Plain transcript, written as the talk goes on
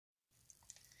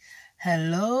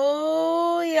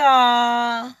Hello,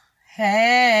 y'all.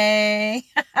 Hey.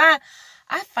 I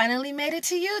finally made it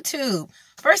to YouTube.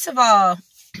 First of all,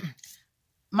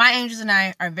 my angels and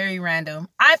I are very random.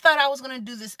 I thought I was going to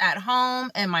do this at home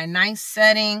in my nice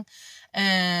setting.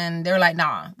 And they were like,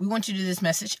 nah, we want you to do this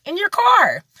message in your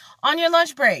car on your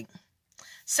lunch break.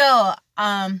 So,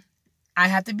 I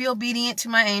have to be obedient to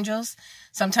my angels.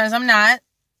 Sometimes I'm not.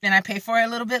 And I pay for it a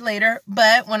little bit later.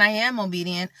 But when I am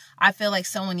obedient, I feel like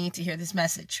someone needs to hear this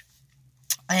message.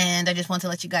 And I just want to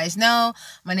let you guys know,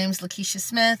 my name is Lakeisha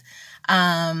Smith.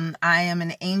 I am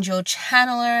an angel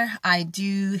channeler. I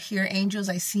do hear angels,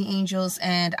 I see angels,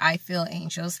 and I feel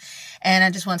angels. And I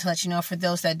just want to let you know, for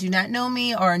those that do not know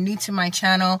me or are new to my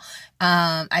channel,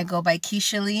 I go by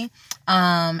Keisha Lee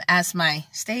as my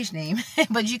stage name.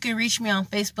 But you can reach me on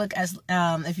Facebook as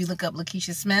if you look up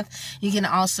Lakeisha Smith. You can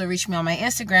also reach me on my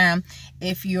Instagram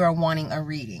if you are wanting a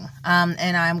reading.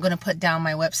 And I'm going to put down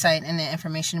my website and the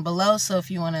information below. So if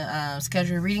you want to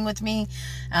schedule a reading with me,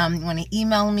 you want to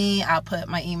email me, I'll put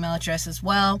my email address as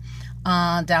well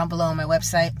down below on my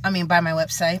website. By my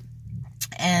website.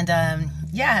 And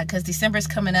yeah, because December is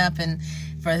coming up, and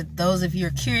for those of you who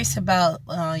are curious about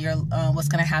what's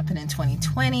going to happen in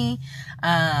 2020,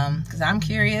 because I'm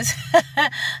curious,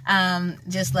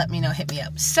 just let me know, hit me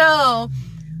up. So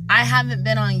I haven't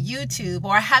been on YouTube,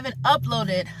 or I haven't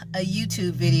uploaded a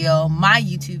YouTube video, my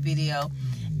YouTube video.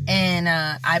 And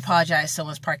I apologize,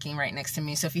 someone's parking right next to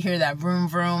me. So if you hear that vroom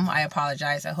vroom, I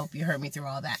apologize. I hope you heard me through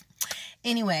all that.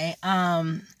 Anyway,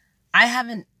 I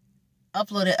haven't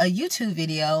uploaded a YouTube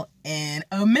video in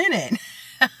a minute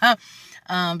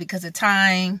because of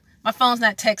time. My phone's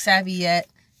not tech savvy yet.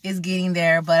 It's getting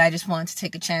there, but I just wanted to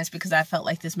take a chance because I felt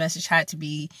like this message had to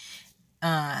be,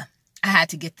 I had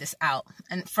to get this out,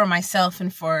 and for myself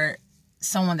and for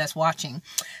someone that's watching.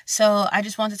 So I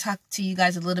just want to talk to you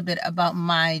guys a little bit about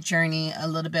my journey, a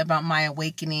little bit about my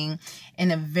awakening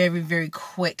in a very, very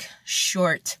quick,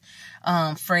 short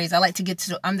phrase. I like to get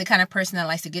to I'm the kind of person that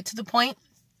likes to get to the point.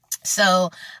 So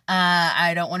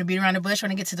I don't want to beat around the bush. I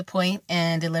want to get to the point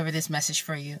and deliver this message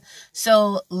for you.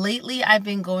 So lately I've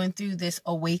been going through this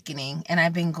awakening, and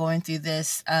I've been going through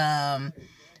this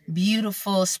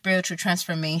beautiful spiritual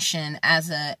transformation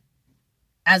as a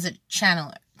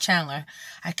channeler.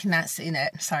 I cannot say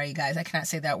that. Sorry, guys. I cannot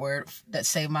say that word that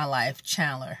saved my life.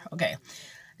 Channeler. Okay.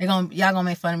 Y'all gonna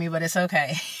make fun of me, but it's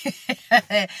okay.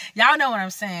 Y'all know what I'm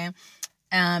saying.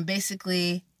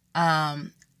 Basically,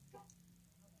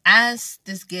 as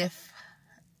this gift,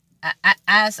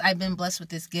 as I've been blessed with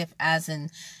this gift as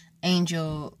an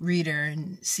angel reader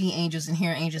and see angels and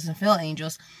hear angels and feel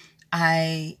angels,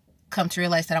 I come to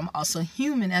realize that I'm also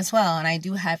human as well, and I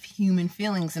do have human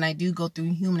feelings, and I do go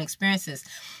through human experiences,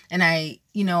 and I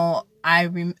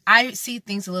see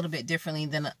things a little bit differently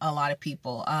than a lot of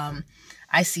people.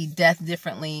 I see death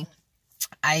differently.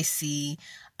 I see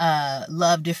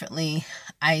love differently.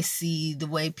 I see the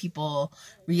way people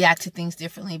react to things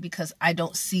differently because I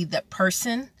don't see that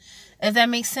person, if that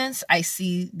makes sense. I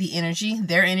see the energy,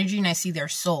 their energy, and I see their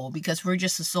soul, because we're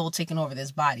just a soul taking over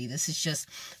this body. This is just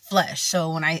flesh.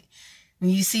 So when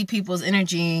you see people's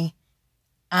energy,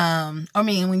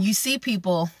 when you see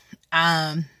people,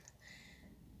 and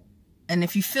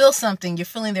if you feel something, you're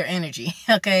feeling their energy,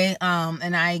 okay?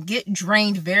 And I get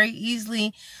drained very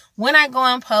easily when I go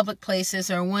in public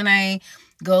places, or when I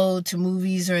go to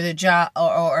movies or the job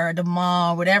or the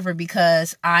mall, or whatever,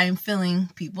 because I'm feeling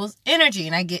people's energy,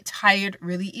 and I get tired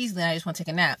really easily, and I just want to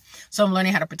take a nap. So I'm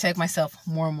learning how to protect myself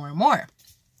more and more and more.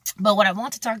 But what I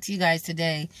want to talk to you guys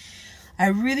today, I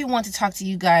really want to talk to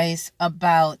you guys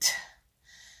about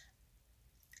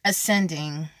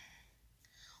ascending,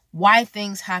 why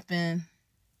things happen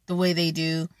the way they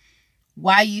do,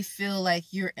 why you feel like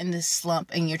you're in this slump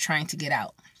and you're trying to get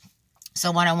out. So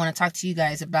what I want to talk to you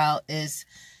guys about is,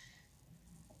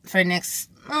 for the next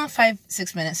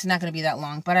 5-6 minutes, it's not going to be that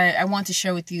long, but I want to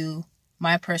share with you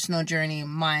my personal journey,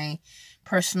 my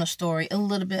personal story, a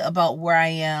little bit about where I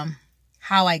am,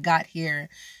 how I got here,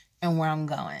 and where I'm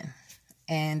going.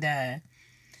 And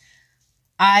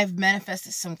I've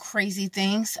manifested some crazy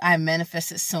things. I've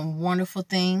manifested some wonderful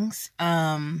things.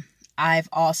 I've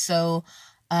also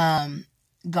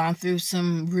gone through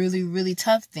some really, really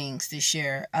tough things this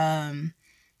year.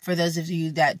 For those of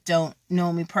you that don't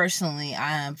know me personally,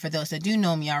 for those that do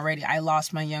know me already, I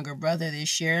lost my younger brother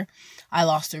this year. I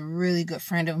lost a really good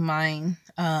friend of mine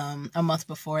a month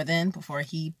before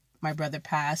my brother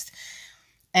passed.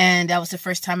 And that was the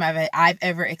first time I've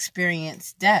ever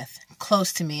experienced death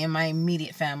close to me in my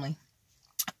immediate family,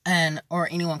 or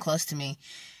anyone close to me.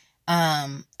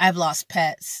 I've lost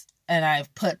pets, and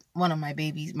I've put one of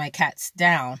my cats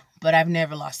down, but I've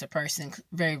never lost a person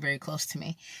very, very close to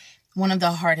me. One of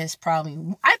the hardest,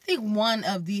 I think one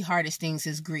of the hardest things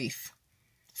is grief.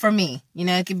 For me,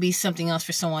 it could be something else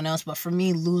for someone else, but for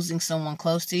me, losing someone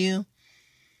close to you,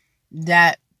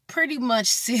 that pretty much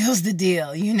seals the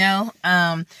deal,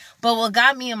 But what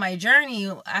got me in my journey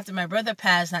after my brother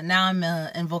passed, now I'm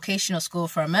in vocational school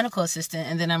for a medical assistant,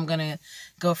 and then I'm going to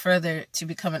go further to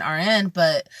become an RN.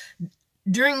 But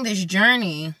during this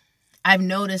journey, I've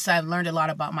noticed I've learned a lot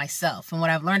about myself. And what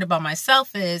I've learned about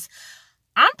myself is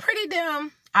I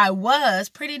was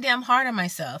pretty damn hard on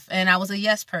myself, and I was a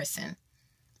yes person.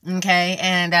 Okay.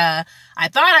 And, I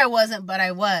thought I wasn't, but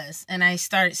I was. And I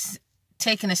started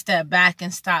taking a step back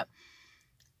and stop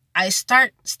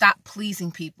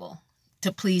pleasing people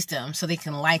to please them so they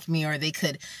can like me, or they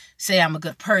could say I'm a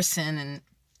good person. And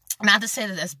not to say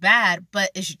that that's bad, but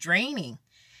it's draining.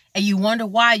 And you wonder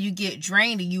why you get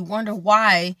drained, and you wonder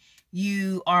why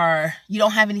you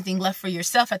don't have anything left for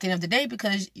yourself at the end of the day,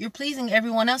 because you're pleasing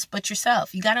everyone else but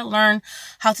yourself. You got to learn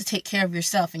how to take care of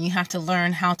yourself, and you have to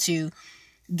learn how to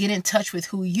get in touch with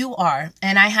who you are.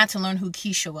 And I had to learn who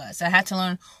Keisha was. I had to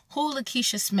learn who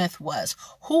Lakeisha Smith was.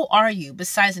 Who are you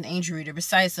besides an angel reader,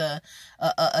 besides a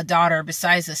daughter,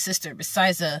 besides a sister,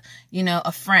 besides a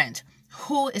friend?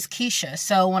 Who is Keisha?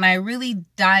 So when I really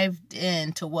dived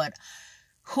into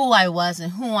who I was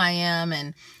and who I am,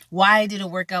 and why I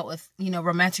didn't work out with,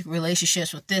 romantic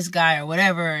relationships with this guy or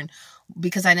whatever, and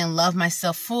because I didn't love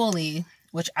myself fully,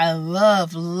 which I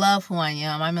love who I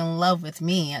am. I'm in love with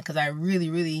me because I really,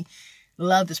 really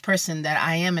love this person that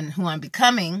I am and who I'm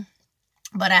becoming.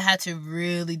 But I had to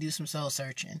really do some soul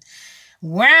searching.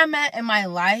 Where I'm at in my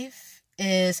life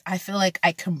is I feel like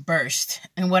I can burst.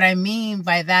 And what I mean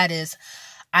by that is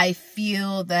I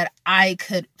feel that I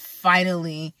could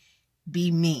finally be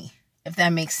me, if that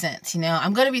makes sense.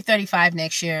 I'm going to be 35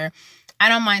 next year. I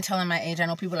don't mind telling my age. I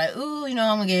know people are like, ooh, I'm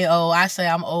going to get old. I say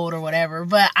I'm old or whatever,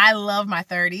 but I love my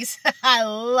 30s. I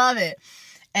love it.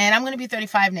 And I'm going to be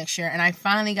 35 next year. And I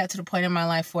finally got to the point in my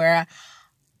life where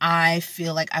I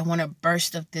feel like I want to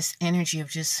burst of this energy of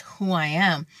just who I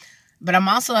am. But I'm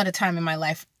also at a time in my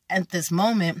life at this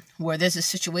moment where there's a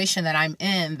situation that I'm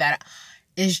in that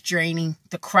is draining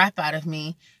the crap out of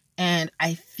me. And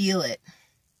I feel it.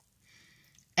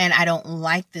 And I don't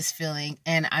like this feeling,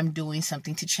 and I'm doing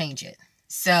something to change it.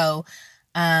 So,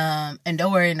 and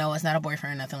don't worry, no, it's not a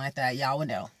boyfriend or nothing like that. Y'all would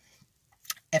know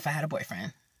if I had a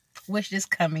boyfriend, which is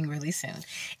coming really soon.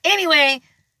 Anyway,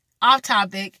 off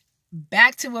topic,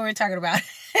 back to what we're talking about.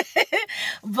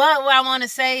 But what I want to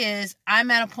say is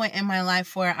I'm at a point in my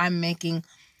life where I'm making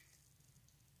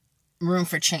room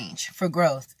for change, for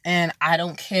growth. And I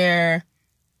don't care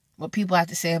what people have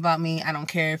to say about me. I don't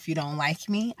care if you don't like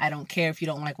me. I don't care if you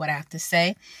don't like what I have to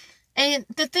say. And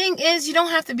the thing is, you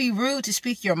don't have to be rude to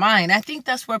speak your mind. I think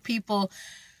that's where people,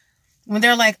 when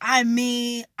they're like, I'm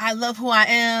me, I love who I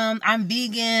am, I'm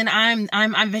vegan,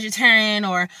 I'm vegetarian,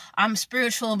 or I'm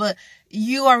spiritual, but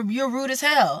you're rude as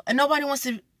hell. And nobody wants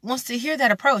to hear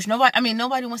that approach.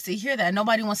 Nobody wants to hear that.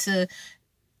 Nobody wants to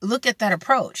look at that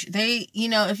approach.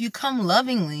 If you come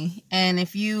lovingly, and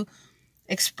if you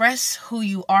express who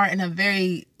you are in a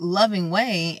very loving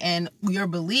way and your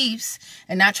beliefs,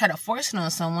 and not try to force it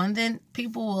on someone, then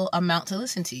people will amount to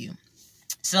listen to you.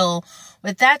 So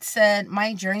with that said,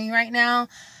 my journey right now,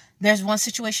 there's one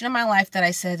situation in my life that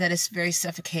I said that is very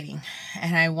suffocating,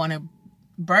 and I want to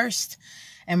burst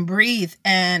and breathe.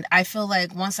 And I feel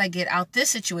like once I get out this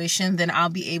situation, then I'll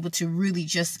be able to really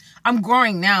I'm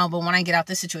growing now, but when I get out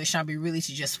this situation, I'll be really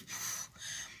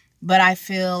but I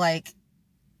feel like,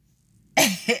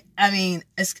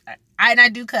 I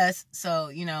do cuss,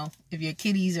 so if your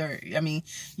kiddies or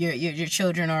your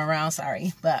children are around,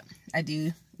 sorry, but I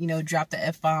do drop the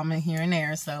F-bomb in here and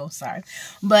there, so sorry.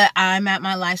 But I'm at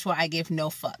my life where I give no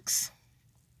fucks,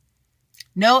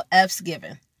 no F's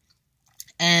given,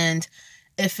 and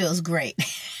it feels great.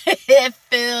 It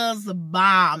feels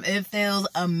bomb. It feels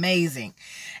amazing,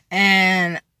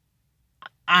 and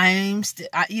I'm still,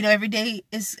 every day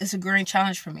is a growing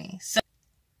challenge for me. So.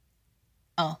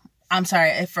 Oh, I'm sorry.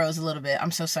 It froze a little bit.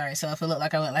 I'm so sorry. So if it looked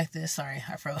like I went like this, sorry,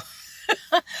 I froze.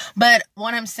 But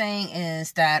what I'm saying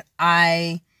is that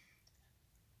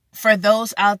for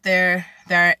those out there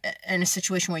that are in a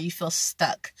situation where you feel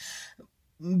stuck,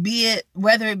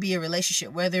 whether it be a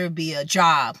relationship, whether it be a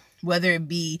job, whether it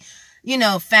be,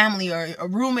 family or a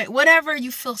roommate, whatever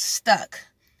you feel stuck,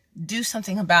 do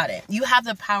something about it. You have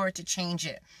the power to change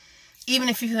it. Even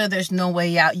if you feel there's no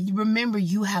way out, remember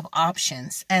you have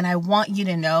options. And I want you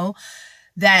to know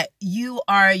that you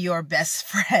are your best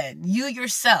friend. You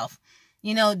yourself,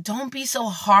 don't be so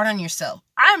hard on yourself.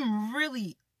 I'm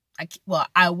really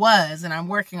I was, and I'm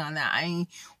working on that. I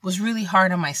was really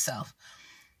hard on myself.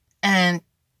 And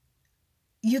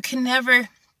you can never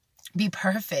be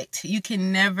perfect. You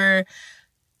can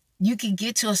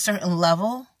get to a certain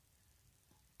level,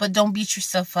 but don't beat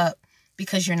yourself up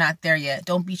because you're not there yet.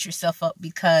 Don't beat yourself up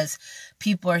because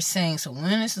people are saying, so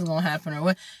when this is going to happen or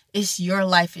what? It's your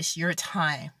life. It's your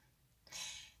time.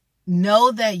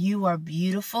 Know that you are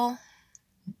beautiful.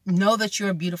 Know that you're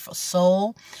a beautiful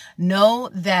soul. Know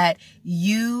that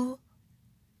you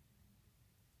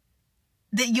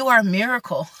are a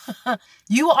miracle.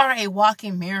 You are a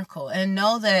walking miracle. And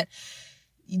know that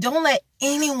you don't let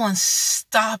anyone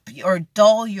stop you or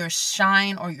dull your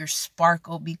shine or your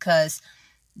sparkle because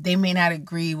they may not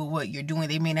agree with what you're doing.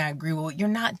 They may not agree with what you're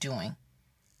not doing.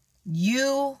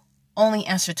 You only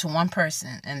answer to one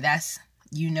person, and that's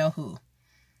you know who.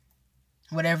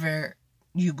 Whatever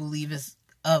you believe is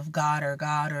of God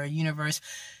or universe,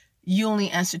 you only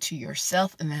answer to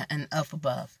yourself and up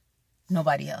above.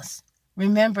 Nobody else.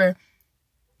 Remember,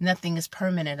 nothing is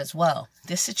permanent as well.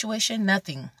 This situation,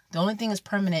 nothing. The only thing is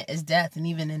permanent is death. And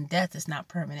even in death, it's not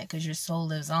permanent because your soul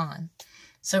lives on.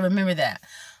 So remember that.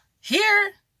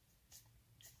 Here,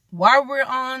 while we're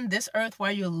on this earth,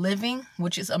 while you're living,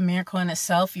 which is a miracle in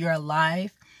itself, you're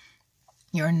alive.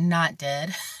 You're not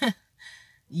dead.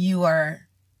 You are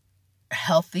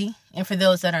healthy. And for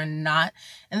those that are not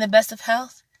in the best of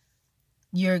health,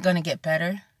 you're going to get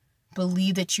better.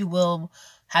 Believe that you will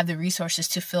have the resources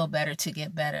to feel better, to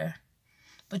get better.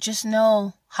 But just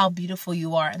know how beautiful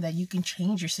you are and that you can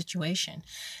change your situation.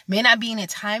 It may not be in the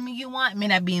timing you want. It may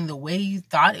not be in the way you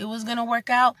thought it was going to work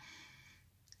out.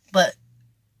 But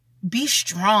be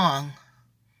strong.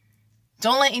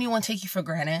 Don't let anyone take you for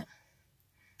granted.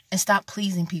 And stop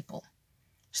pleasing people.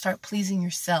 Start pleasing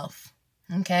yourself.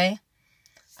 Okay?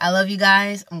 I love you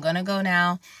guys. I'm going to go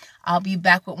now. I'll be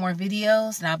back with more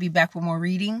videos, and I'll be back with more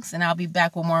readings, and I'll be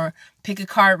back with more pick a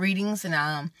card readings.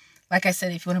 And like I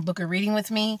said, if you want to book a reading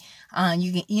with me,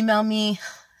 you can email me,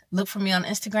 look for me on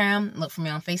Instagram, look for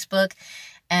me on Facebook,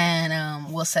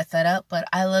 and we'll set that up. But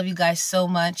I love you guys so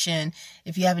much, and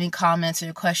if you have any comments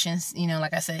or questions,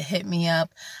 like I said, hit me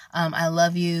up. I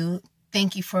love you.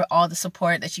 Thank you for all the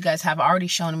support that you guys have already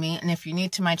shown me. And if you're new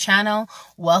to my channel,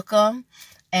 welcome.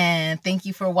 And thank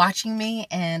you for watching me.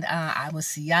 And I will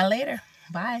see y'all later.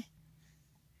 Bye.